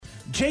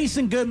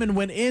Jason Goodman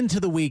went into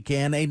the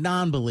weekend a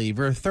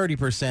non-believer.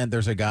 30%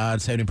 there's a God,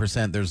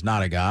 70% there's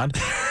not a God.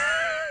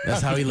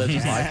 That's how he lives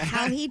his life.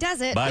 How he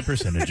does it. By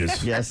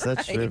percentages. Yes,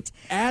 that's true.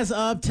 As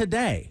of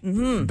today,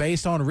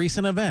 based on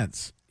recent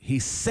events,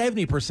 he's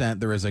 70%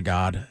 there is a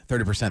God,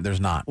 30%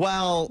 there's not.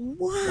 Well,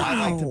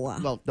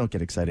 Wow. don't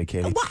get excited,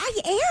 Katie. Well,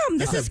 I am.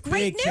 This That's is a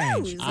great big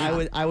change. news.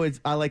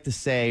 I like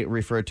to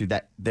refer to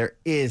that there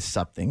is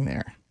something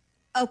there.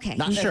 Okay.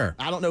 Not Sure.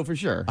 I don't know for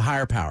sure. A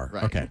higher power.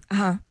 Right. Okay.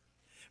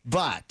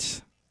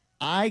 But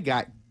I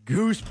got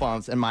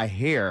goosebumps and my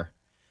hair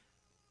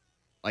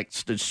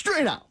stood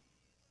straight out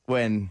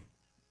when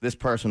this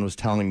person was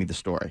telling me the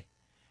story.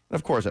 And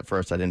of course, at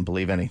first I didn't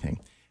believe anything.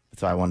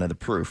 So I wanted the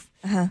proof.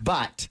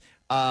 But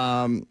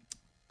I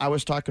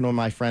was talking to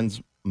my friend's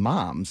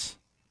moms.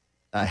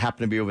 I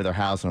happened to be over their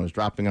house and I was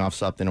dropping off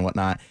something and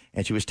whatnot.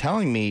 And she was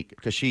telling me,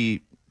 because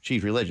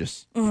she's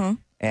religious. And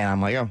I'm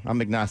like, oh,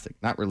 I'm agnostic,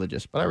 not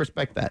religious, but I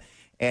respect that.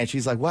 And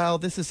she's like, well,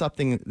 this is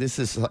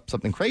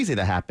something crazy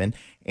that happened.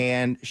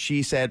 And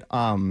she said,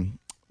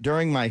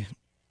 during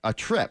a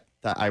trip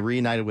that I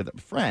reunited with a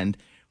friend,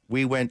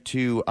 we went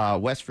to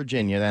West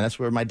Virginia, and that's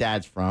where my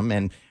dad's from.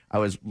 And I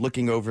was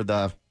looking over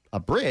a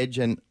bridge,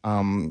 and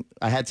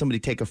I had somebody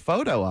take a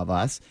photo of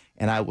us.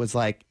 And I was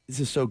like, this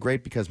is so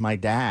great because my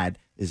dad,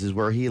 this is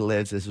where he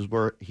lives, this is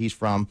where he's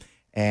from.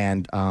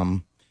 And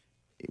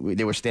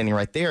they were standing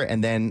right there.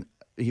 And then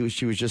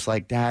she was just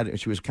like, Dad, and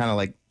she was kind of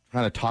like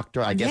trying to talk to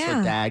her. I guess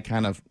her dad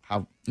kind of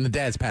And the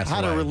dad's passed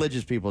away. how do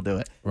religious people do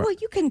it? Well,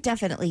 you can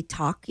definitely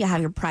talk. You have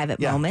your private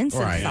moments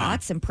and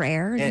thoughts and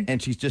prayer. And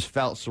she just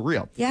felt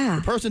surreal. Yeah.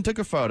 The person took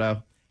a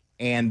photo,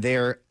 and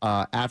there,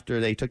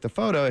 after they took the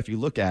photo, if you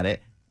look at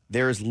it,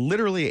 there is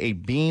literally a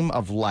beam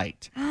of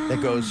light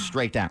that goes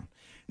straight down.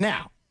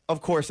 Now,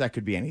 of course, that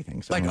could be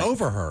anything. So Like I'm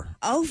over her.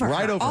 Over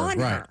Right her, over on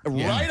her. her. Right.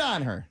 Yeah. right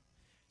on her.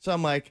 So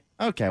I'm like,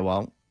 okay,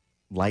 well,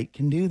 light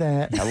can do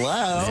that.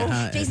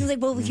 Hello. Jason's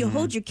like, well, if you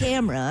hold your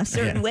camera a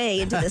certain way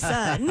into the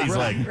sun. He's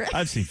like,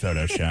 I've seen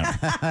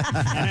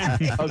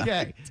Photoshop.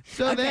 Okay.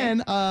 So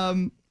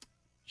then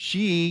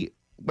she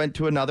went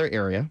to another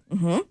area,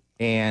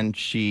 and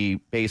she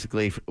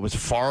basically was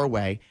far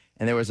away,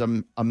 and there was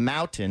a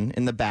mountain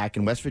in the back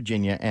in West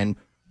Virginia, and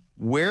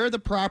where the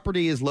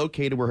property is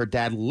located where her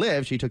dad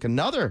lived, she took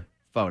another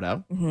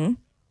photo,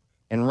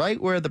 and right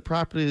where the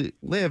property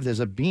lived, there's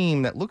a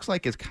beam that looks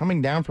like it's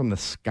coming down from the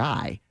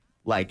sky,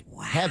 like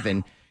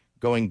heaven,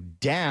 going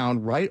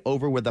down right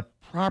over where the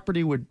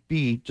property would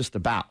be just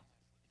about.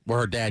 Where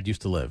her dad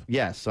used to live.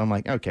 Yes. So I'm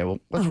like, okay, well,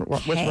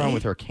 what's wrong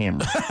with her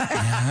camera?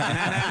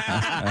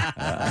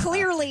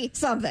 Clearly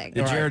something.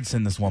 Did Jared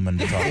send this woman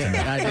to talk to me?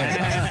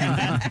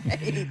 I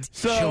did.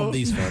 Show him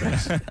these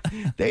photos.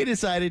 They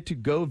decided to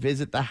go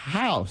visit the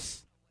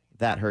house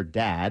that her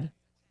dad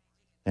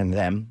and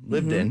them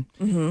lived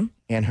in.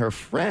 And her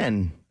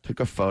friend took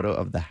a photo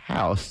of the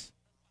house,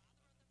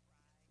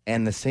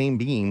 and the same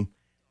beam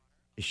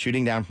is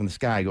shooting down from the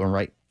sky, going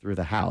right through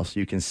the house.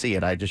 You can see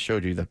it. I just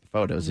showed you the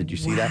photos. Did you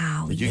see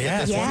that? Did you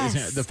get this Yes.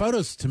 one? The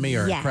photos to me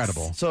are Yes.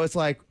 incredible. So it's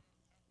like,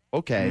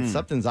 okay,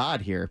 something's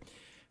odd here.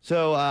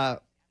 So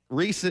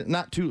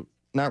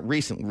not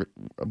recent,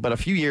 but a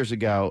few years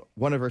ago,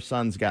 one of her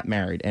sons got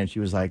married, and she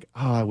was like,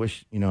 oh, I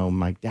wish,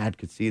 my dad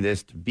could see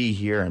this to be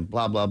here and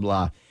blah, blah,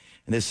 blah.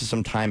 And this is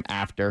some time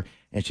after.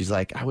 And she's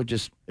like,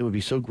 it would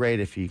be so great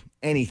if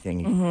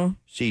anything.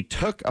 She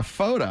took a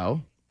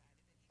photo.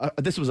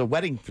 This was a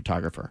wedding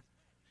photographer.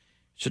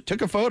 She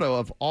took a photo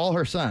of all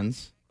her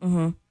sons.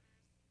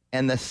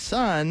 And the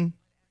son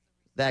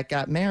that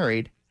got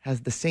married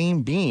has the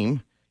same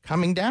beam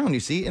coming down, you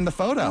see, in the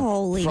photo.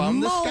 Holy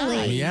from moly. the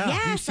sky. Yeah.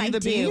 Yes, You see I the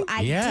do. beam?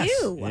 I Yes.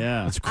 do.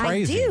 Yeah. It's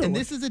crazy. I do. And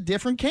this is a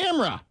different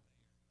camera.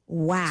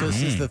 Wow. So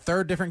this is the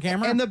third different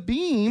camera? And the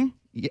beam,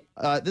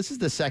 this is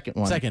the second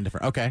one. Second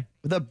different. Okay.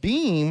 The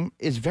beam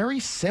is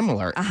very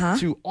similar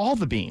to all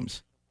the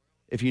beams,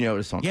 if you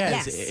notice on Yeah,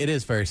 Yes. it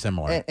is very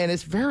similar. and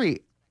it's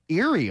very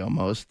eerie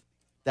almost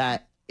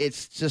that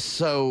it's just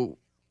so,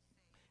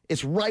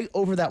 it's right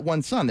over that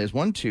one son. There's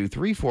 1, 2,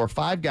 3, 4,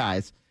 5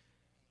 guys.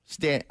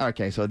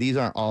 Okay, so these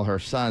aren't all her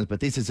sons, but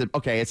this is,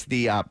 it's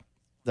the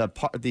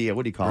what do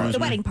you call it? The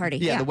wedding party.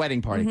 Yeah, the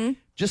wedding party.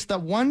 Just the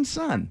one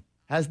son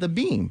has the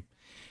beam,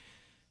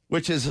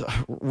 which is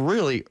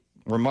really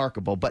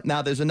remarkable. But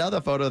now there's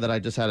another photo that I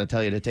just had to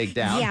tell you to take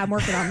down. Yeah, I'm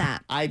working on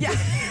that. I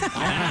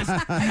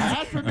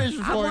asked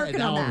permission for it.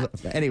 working on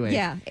that. Anyway,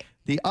 Yeah.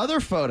 the other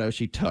photo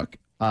she took,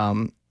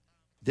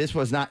 this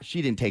was not,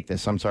 she didn't take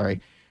this, I'm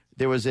sorry.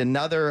 There was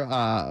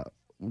another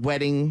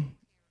wedding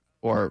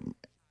or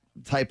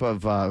type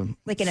of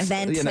Like an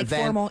event,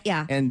 formal,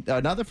 yeah. And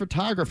another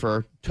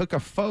photographer took a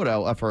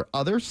photo of her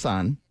other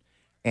son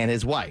and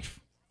his wife.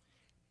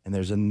 And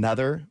there's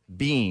another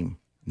beam.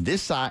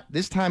 This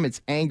time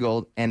it's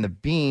angled, and the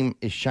beam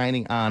is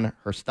shining on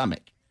her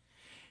stomach.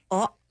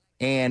 Oh.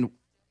 And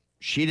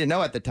she didn't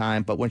know at the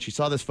time, but when she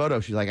saw this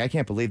photo, she's like, I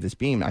can't believe this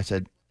beam. I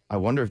said, I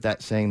wonder if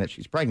that's saying that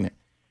she's pregnant.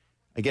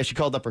 I guess she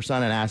called up her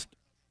son and asked,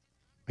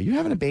 are you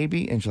having a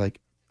baby? And she's like,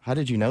 how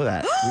did you know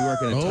that? We weren't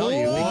going to tell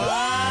you.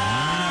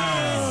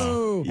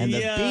 Because, And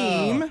the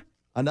beam,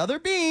 another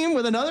beam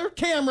with another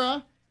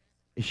camera,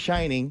 is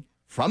shining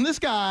from the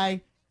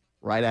sky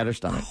right at her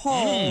stomach.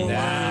 Holy.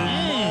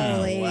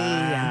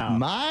 Wow.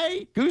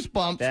 My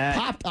goosebumps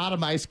popped out of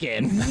my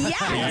skin.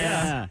 Yes.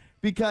 Yeah.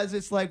 Because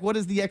it's like, what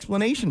is the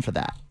explanation for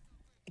that?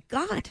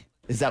 God.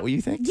 Is that what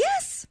you think?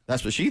 Yes.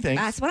 That's what she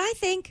thinks. That's what I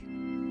think.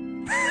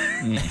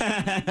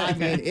 I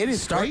mean, it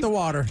is Start crazy. the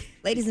water.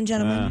 Ladies and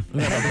gentlemen,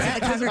 members of the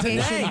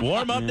congregation.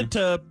 Warm up the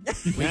tub.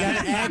 We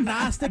got an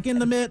agnostic in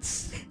the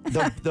midst.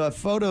 The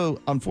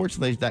photo,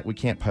 unfortunately, that we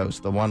can't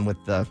post. The one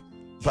with the,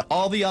 but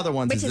all the other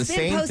ones Which is the has been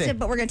same posted, thing.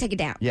 but we're going to take it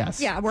down.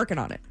 Yes. Yeah, I'm working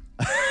on it.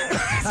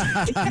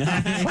 I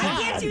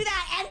can't do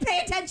that and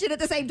pay attention at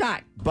the same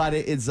time. But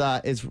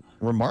it's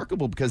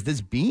remarkable because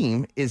this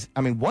beam is,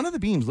 I mean, one of the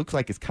beams looks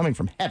like it's coming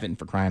from heaven,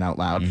 for crying out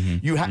loud.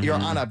 You're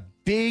on a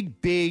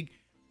big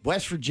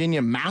West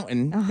Virginia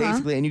mountain,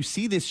 basically, and you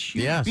see this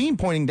huge beam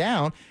pointing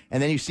down,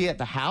 and then you see it at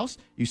the house,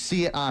 you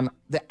see it on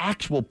the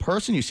actual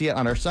person, you see it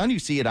on her son, you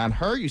see it on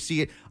her, you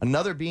see it,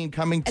 another beam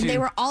coming to... And they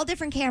were all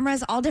different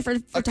cameras, all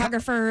different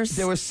photographers.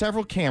 There were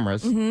several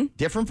cameras,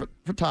 different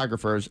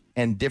photographers,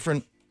 and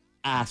different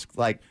asks.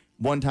 Like,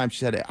 one time she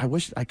said, I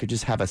wish I could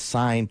just have a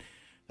sign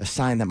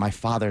that my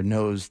father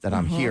knows that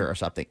I'm here or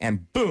something.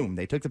 And boom,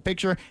 they took the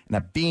picture, and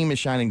a beam is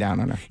shining down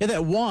on her. Yeah,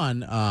 that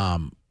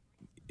one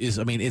is,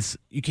 I mean, it's,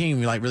 you can't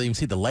even really even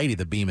see the lady.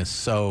 The beam is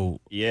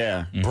so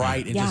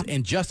bright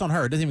and just on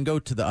her. It doesn't even go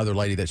to the other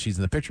lady that she's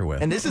in the picture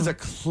with. And this is a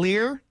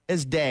clear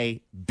as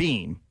day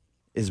beam,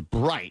 is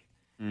bright,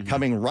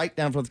 coming right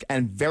down from the,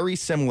 and very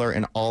similar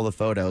in all the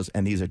photos.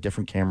 And these are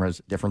different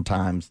cameras, different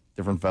times,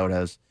 different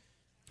photos.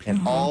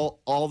 And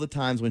all the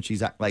times when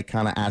she's like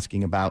kind of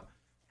asking about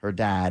her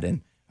dad,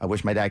 and I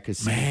wish my dad could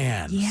see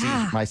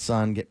my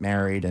son get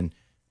married, and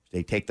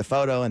they take the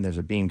photo and there's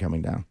a beam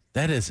coming down.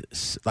 That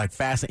is like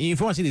fascinating. If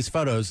you want to see these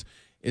photos,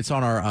 it's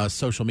on our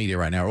social media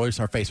right now, or it's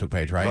our Facebook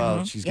page, right?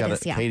 Well, she's got it.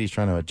 Katie's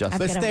trying to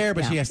adjust. It's there,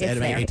 but she has to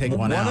edit it and take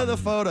one out. One of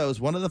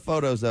the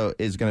photos, though,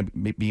 is going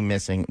to be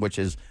missing, which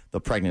is the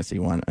pregnancy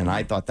one. And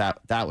I thought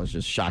that was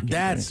just shocking.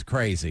 That's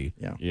crazy.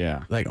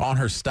 Yeah. Like on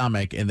her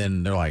stomach, and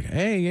then they're like,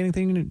 "Hey,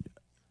 anything?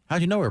 How'd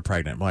you know we were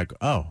pregnant?" I'm like,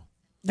 "Oh."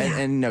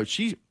 And no,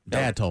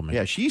 Dad told me.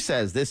 Yeah, she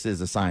says this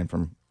is a sign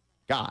from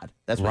God.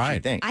 That's what she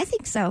thinks. I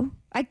think so.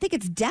 I think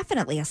it's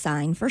definitely a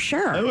sign for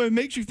sure. It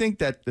makes you think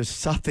that there's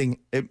something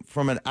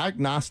from an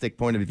agnostic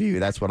point of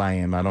view. That's what I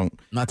am. I don't.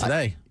 Not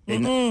today.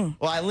 Well,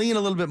 I lean a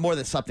little bit more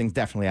that something's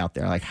definitely out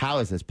there. Like, how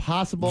is this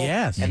possible?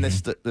 Yes. And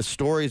the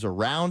stories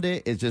around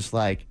it is just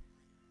like,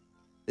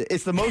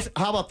 it's the most.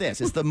 How about this?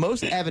 It's the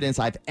most evidence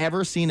I've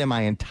ever seen in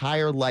my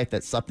entire life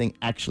that something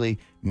actually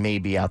may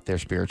be out there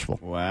spiritual.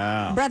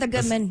 Wow. Brother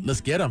Goodman.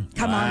 Let's get them.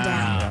 Come on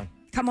down.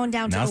 Come on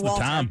down Now's to the the wall.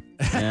 time.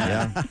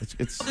 Yeah.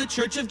 It's The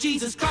Church of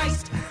Jesus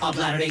Christ of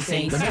Latter-day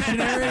Saints. The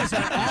missionaries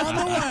are on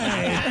the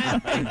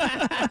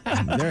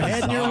way. They're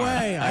heading your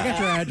way. I got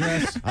your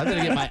address. I'm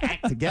gonna get my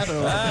act together.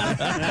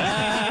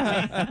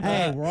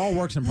 Hey, we're all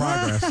works in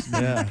progress.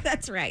 Yeah.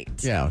 That's right.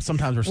 Yeah,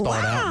 sometimes we're stalled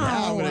out.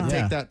 Now I'm going to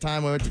take that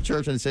time I went to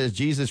church and it says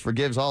Jesus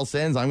forgives all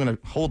sins. I'm going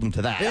to hold him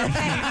to that.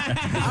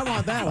 I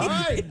want that All one.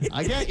 right.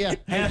 I get you.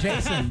 Hey,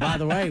 Jason, by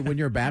the way, when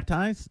you're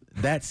baptized,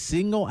 that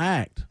single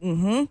act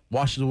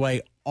washes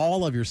away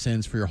all of your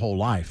sins for your whole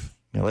life.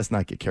 Yeah, let's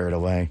not get carried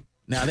away.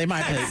 Now, they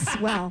might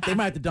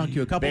have to dunk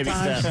you a couple Baby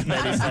times steps,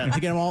 baby steps.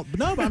 to get them all. But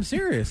no, but I'm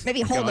serious.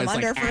 Maybe hold them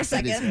under for a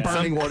second.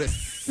 Burning water.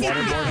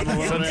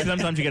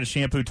 Sometimes you got to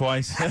shampoo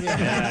twice.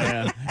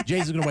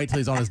 Jason's going to wait till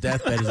he's on his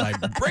deathbed. He's like,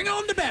 bring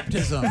on the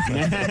baptism.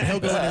 He'll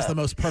go in as the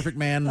most perfect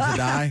man to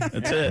die.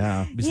 That's it.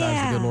 Yeah.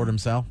 Besides the good Lord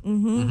himself.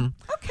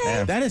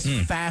 Okay. That is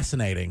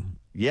fascinating.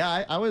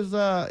 Yeah, I was,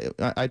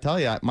 I tell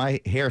you,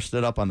 my hair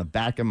stood up on the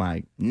back of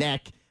my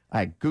neck. I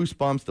had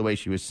goosebumps the way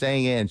she was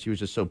saying it, and she was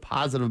just so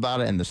positive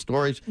about it, and the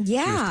stories she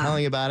was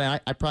telling about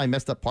it. I probably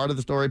messed up part of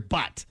the story,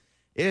 but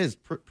it is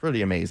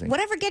pretty amazing.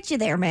 Whatever gets you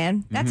there,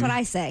 man. That's what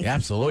I say. Yeah,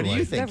 absolutely. What do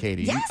you think,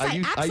 Katie? Yes, are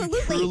you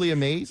absolutely. truly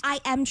amazed? I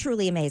am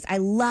truly amazed. I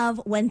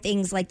love when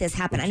things like this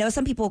happen. I know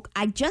some people,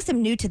 I just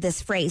am new to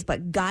this phrase,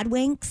 but God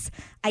winks.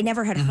 I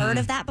never had heard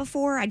of that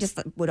before. I just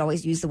would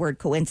always use the word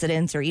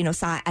coincidence or,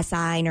 a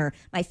sign or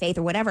my faith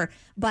or whatever.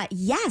 But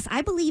yes,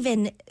 I believe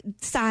in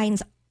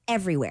signs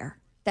everywhere.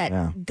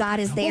 That God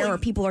is there or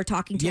people are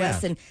talking to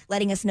us and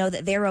letting us know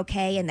that they're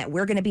okay and that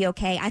we're going to be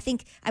okay.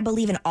 I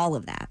believe in all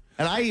of that.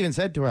 And I even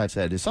said to her, I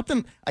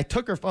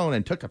took her phone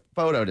and took a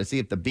photo to see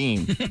if the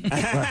beam,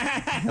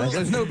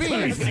 there's no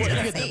beam.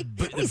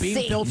 The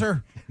beam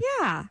filter?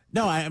 Yeah.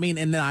 No, I mean,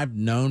 and then I've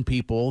known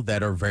people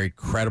that are very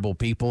credible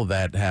people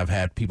that have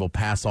had people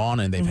pass on,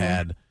 and they've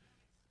had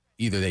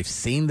either they've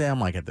seen them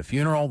like at the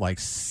funeral, like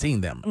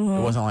seen them.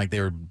 It wasn't like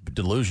they were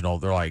delusional.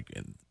 They're like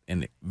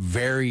in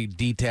very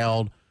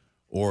detailed,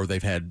 or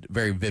they've had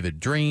very vivid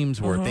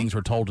dreams where things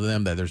were told to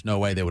them that there's no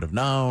way they would have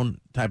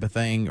known, type of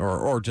thing,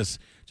 or just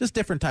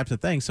different types of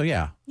things. So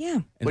yeah.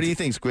 What do you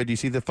think, Squid? Do you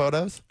see the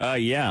photos?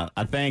 Yeah,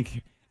 I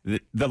think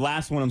the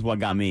last one is what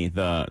got me.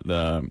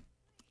 The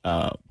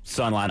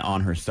sunlight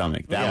on her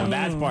stomach.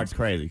 That part's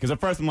crazy. Because at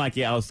first I'm like,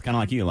 I was kind of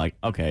like you, like,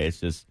 okay, it's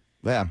just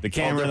Yeah, the it's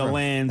all camera, the different.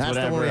 lens, That's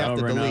whatever, the one we have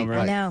over to and delete. over.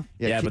 I know.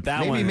 Yeah, but that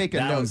maybe one, make a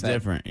that note one's that-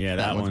 different. Yeah,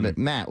 that one's one. a bit-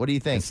 Matt, what do you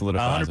think?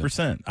 solidifies it.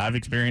 100%. I've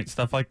experienced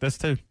stuff like this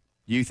too.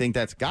 You think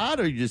that's God,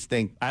 or you just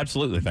think I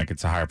absolutely think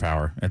it's a higher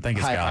power. I think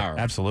it's Higher God. power.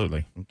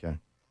 Absolutely. okay?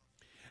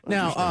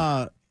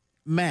 Now,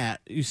 Matt,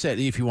 you said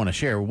if you want to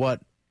share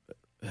what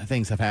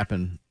things have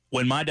happened.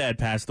 When my dad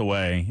passed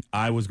away,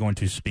 I was going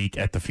to speak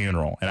at the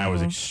funeral, and I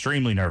was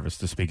extremely nervous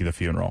to speak at the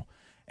funeral.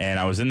 And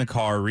I was in the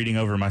car reading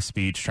over my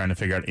speech, trying to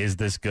figure out, is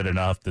this good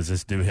enough? Does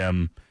this do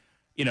him,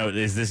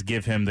 does this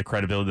give him the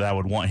credibility that I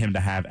would want him to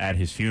have at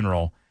his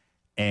funeral?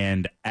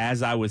 And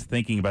as I was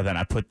thinking about that,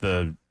 I put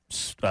the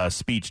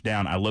speech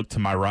down. I looked to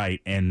my right,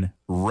 and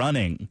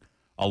running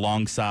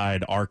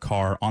alongside our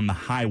car on the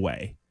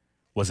highway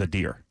was a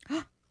deer.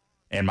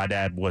 And my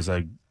dad was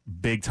a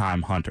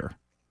big-time hunter.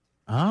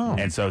 Oh.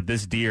 And so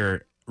this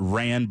deer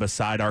ran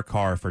beside our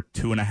car for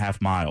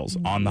 2.5 miles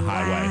on the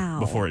highway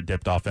before it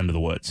dipped off into the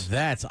woods.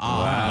 That's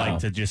odd. Like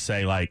to just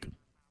say, like,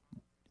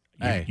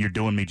 Hey. you're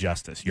doing me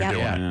justice. You're Yep.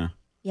 doing it. Yeah.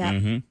 Yeah.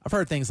 Mm-hmm. I've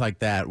heard things like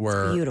that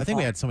where I beautiful. think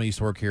we had somebody used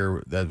to work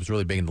here that was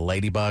really big into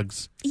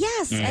ladybugs.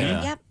 Yes.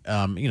 Yeah.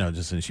 Yep.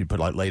 Just and she'd put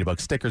like ladybug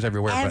stickers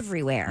everywhere. but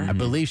Everywhere. I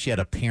believe she had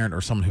a parent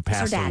or someone who It was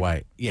her passed dad.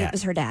 away. Yeah. It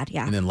was her dad.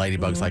 Yeah. And then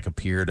ladybugs like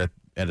appeared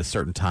at a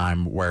certain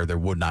time where there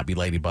would not be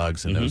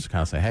ladybugs, and it was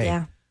kind of say, "Hey,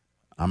 Yeah.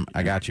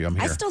 I got you. I'm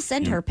here." I still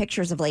send her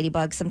pictures of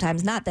ladybugs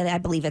sometimes. Not that I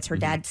believe it's her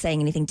dad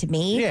saying anything to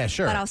me. Yeah,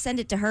 sure. But I'll send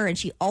it to her, and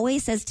she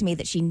always says to me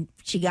that she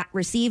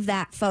received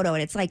that photo,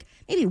 and it's like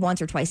maybe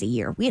once or twice a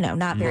year.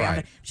 Not very Right.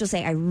 often. She'll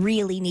say, "I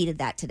really needed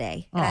that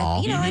today." And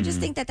Aw. I just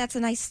think that that's a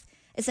nice.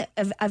 It's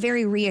a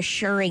very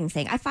reassuring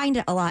thing. I find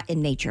it a lot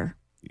in nature.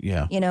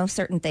 yeah.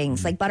 Certain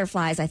things like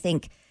butterflies. I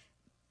think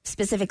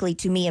specifically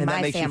to me and And that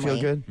my makes you family.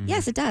 feel good?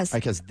 Yes, it does.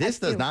 Because this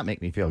I does do. not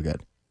make me feel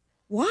good.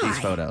 Why? These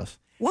photos.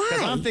 Why?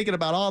 Because I'm thinking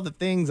about all the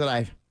things that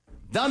I've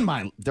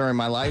done during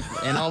my life,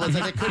 and all of a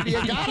sudden it could be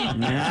a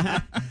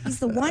God. He's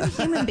the one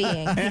human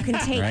being who can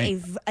take Right.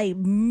 a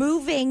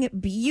moving,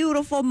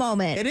 beautiful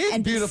moment. It is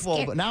and be beautiful,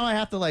 scared- but now I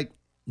have to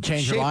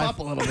Change your shape life? up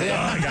a little bit.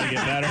 I got to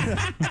get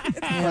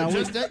better.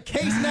 Just in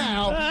case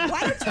now.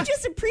 Why don't you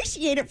just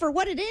appreciate it for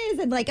what it is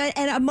and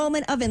and a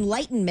moment of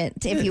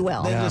enlightenment, if you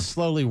will? They just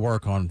slowly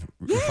work on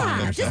refining Yeah, it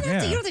themselves. doesn't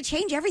have to, you don't have to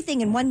change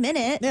everything in 1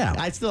 minute. Yeah.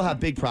 I still have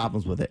big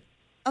problems with it.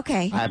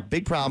 Okay. I have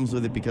big problems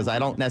with it because I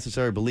don't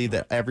necessarily believe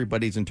that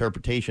everybody's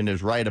interpretation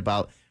is right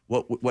about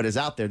what is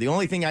out there. The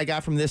only thing I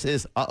got from this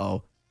is,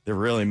 there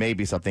really may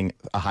be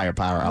a higher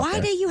power out Why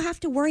there. do you have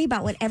to worry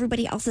about what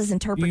everybody else's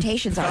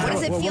interpretations are? What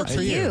does it what feel works to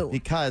for you? you?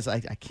 Because I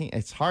can't.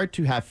 It's hard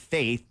to have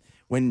faith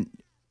when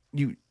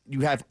you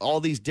have all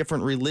these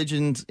different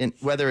religions, and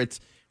whether it's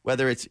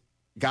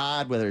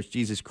God, whether it's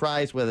Jesus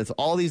Christ, whether it's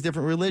all these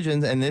different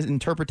religions and these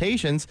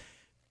interpretations,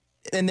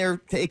 and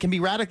it can be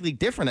radically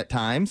different at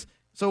times.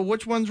 So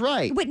which one's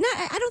right? But no,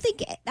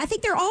 I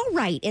think they're all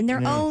right in their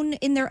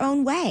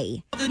own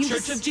way. The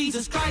Church of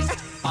Jesus Christ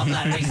of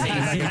Latter-day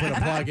I Saints. can put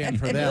a plug in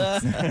for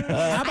them.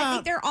 I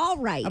think they're all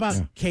right. How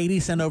about Katie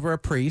send over a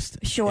priest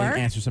Sure. and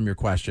answer some of your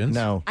questions?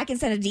 No, I can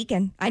send a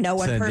deacon. I know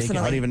one Send a deacon.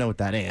 personally. I don't even know what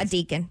that is. A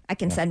deacon. I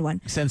can send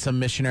one. Send some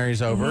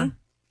missionaries over.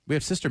 We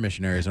have sister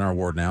missionaries in our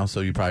ward now,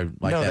 so you probably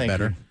like No, that thank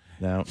better.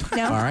 you. No.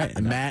 No. All right.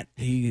 And Matt,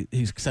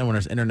 he's sending one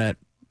of his internet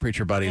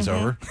preacher buddies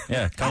over.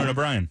 Yeah, Conan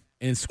O'Brien.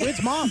 And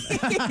Squid's mom.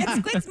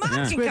 Squid's mom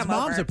can Squid's come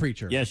mom's over. a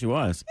preacher. Yeah, she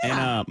was.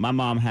 And my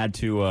mom had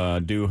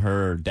to do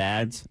her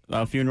dad's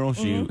funeral.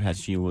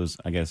 She was,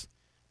 I guess,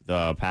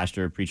 the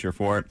pastor, preacher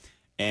for it.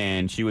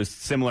 And she was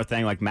similar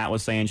thing, like Matt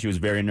was saying. She was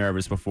very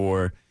nervous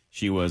before.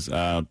 She was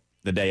the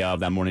day of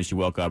that morning. She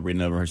woke up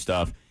reading over her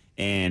stuff.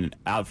 And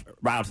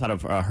right outside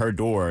of her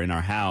door in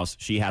our house,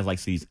 she has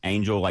like these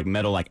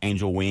metal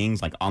angel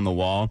wings like on the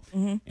wall.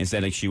 And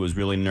said like she was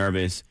really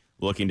nervous,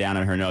 looking down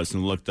at her notes,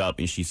 and looked up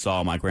and she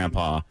saw my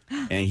grandpa,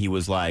 and he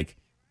was like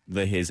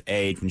his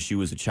age when she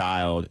was a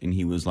child, and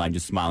he was like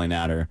just smiling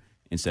at her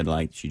and said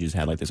like she just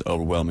had like this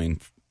overwhelming,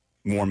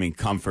 warming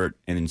comfort,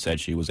 and then said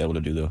she was able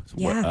to do the.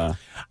 Yeah.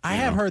 I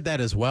have heard that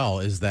as well,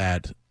 is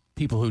that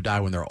people who die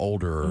when they're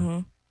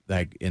older,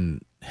 like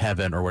in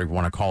heaven or whatever you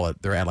want to call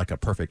it, they're at like a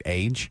perfect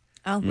age.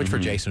 Oh. Which for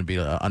Jason would be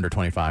under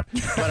 25.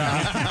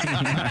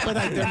 But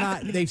like they're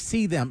not, they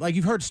see them. Like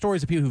you've heard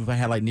stories of people who've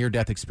had like near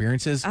death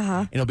experiences,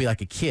 and it'll be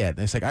like a kid. And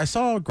it's like, I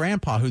saw a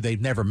grandpa who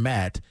they've never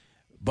met,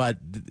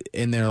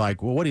 and they're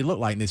like, well, what did he look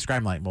like? And they describe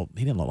him like, well,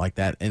 he didn't look like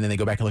that. And then they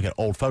go back and look at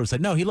old photos.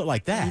 Like, no, he looked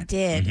like that. He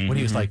did. When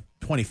he was like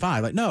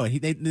 25. Like, no,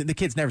 the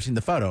kid's never seen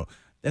the photo.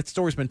 That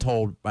story's been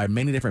told by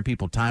many different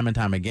people time and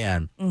time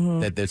again,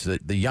 that there's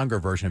the younger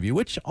version of you,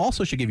 which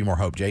also should give you more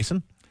hope,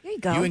 Jason. There you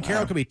go. You and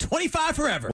Carol could be 25 forever.